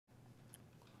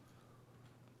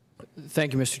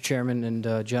Thank you, Mr. Chairman,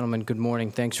 and gentlemen, good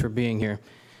morning. Thanks for being here.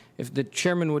 If the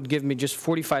chairman would give me just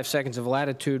 45 seconds of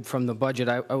latitude from the budget,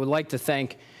 I would like to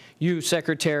thank you,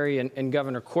 Secretary, and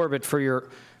Governor Corbett for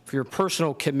your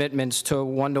personal commitments to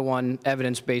one-to-one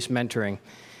evidence-based mentoring.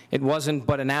 It wasn't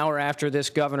but an hour after this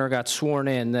governor got sworn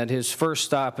in that his first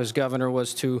stop as governor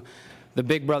was to the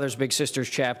Big Brothers Big Sisters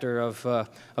chapter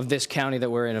of this county that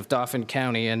we're in, of Dauphin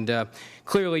County. And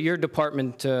clearly your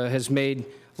department has made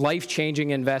life-changing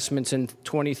investments in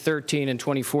 2013 and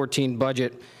 2014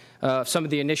 budget. Some of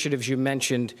the initiatives you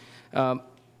mentioned.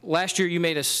 Last year you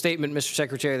made a statement, Mr.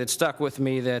 Secretary, that stuck with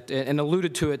me that, and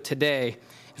alluded to it today.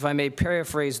 If I may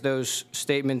paraphrase those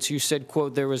statements, you said,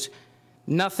 quote, there was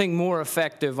nothing more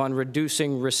effective on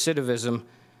reducing recidivism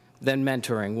than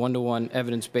mentoring, one-to-one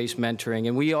evidence-based mentoring.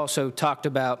 And we also talked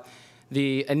about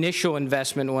the initial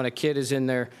investment when a kid is in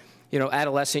their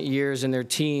adolescent years and their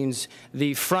teens.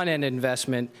 The front-end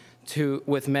investment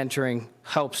with mentoring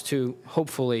helps to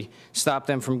hopefully stop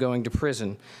them from going to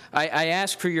prison. I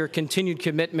ask for your continued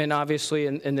commitment, obviously,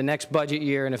 in the next budget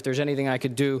year, and if there's anything I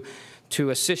could do to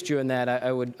assist you in that,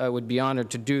 I would be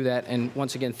honored to do that. And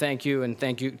once again, thank you, and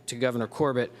thank you to Governor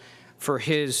Corbett for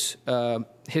his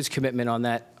commitment on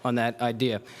that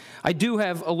idea. I do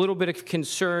have a little bit of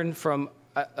concern from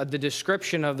the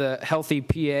description of the Healthy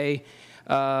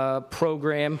PA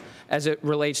program as it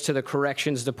relates to the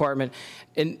Corrections Department.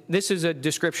 And this is a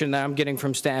description that I'm getting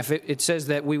from staff. It says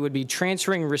that we would be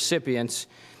transferring recipients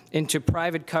into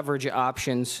private coverage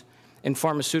options and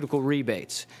pharmaceutical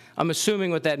rebates. I'm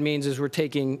assuming what that means is we're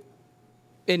taking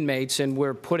inmates and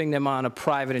we're putting them on a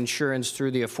private insurance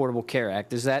through the Affordable Care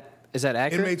Act. Is that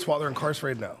accurate? Inmates while they're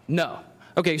incarcerated, no. No.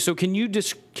 Okay, so can you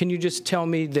just tell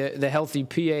me the Healthy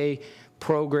PA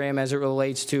program as it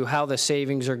relates to how the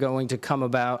savings are going to come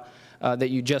about that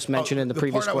you just mentioned in the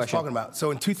previous question? The part I was talking about. So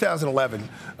in 2011,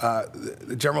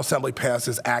 the General Assembly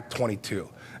passes Act 22.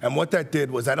 And what that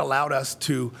did was that allowed us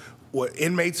to,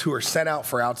 inmates who are sent out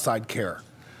for outside care.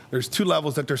 There's two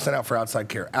levels that they're sent out for outside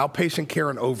care: outpatient care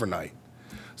and overnight.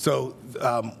 So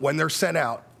when they're sent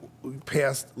out, we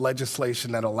passed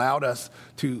legislation that allowed us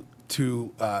to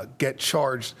get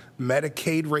charged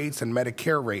Medicaid rates and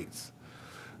Medicare rates.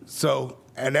 So,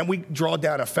 and then we draw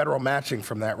down a federal matching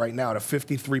from that right now at a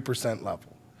 53%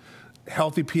 level.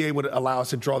 Healthy PA would allow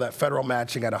us to draw that federal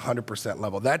matching at 100%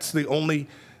 level. That's the only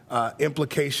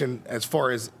implication as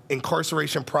far as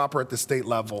incarceration proper at the state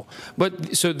level.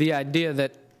 But so the idea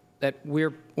that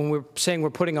when we're saying we're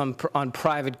putting on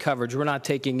private coverage, we're not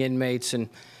taking inmates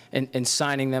and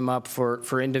signing them up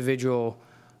for individual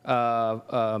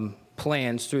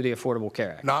plans through the Affordable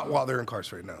Care Act. Not while they're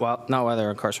incarcerated, no. Well, not while they're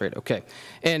incarcerated, okay.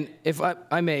 And if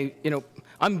I may,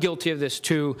 I'm guilty of this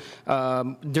too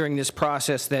during this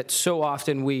process, that so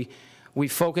often we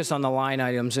focus on the line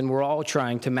items and we're all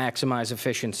trying to maximize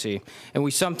efficiency. And we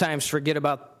sometimes forget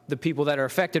about the people that are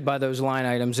affected by those line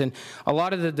items. And a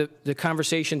lot of the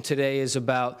conversation today is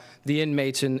about the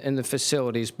inmates in the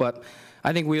facilities, but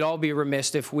I think we'd all be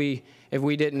remiss if we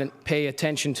didn't pay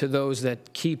attention to those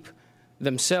that keep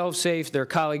themselves safe, their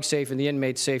colleagues safe, and the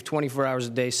inmates safe 24 hours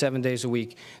a day, 7 days a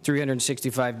week,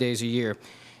 365 days a year.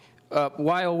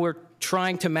 While we're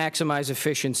trying to maximize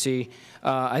efficiency,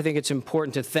 I think it's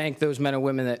important to thank those men and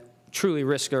women that truly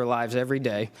risk their lives every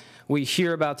day. We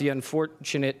hear about the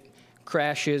unfortunate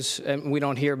crashes, and we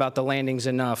don't hear about the landings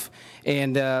enough.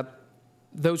 And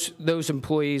those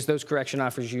employees, those correction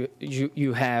officers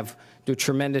you have do a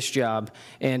tremendous job.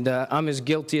 And I'm as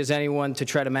guilty as anyone to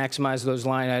try to maximize those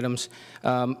line items.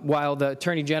 While the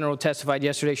Attorney General testified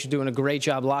yesterday, she's doing a great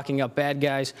job locking up bad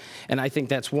guys, and I think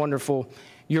that's wonderful.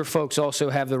 Your folks also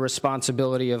have the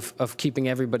responsibility of keeping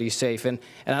everybody safe, and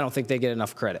I don't think they get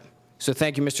enough credit. So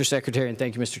thank you, Mr. Secretary, and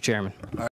thank you, Mr. Chairman.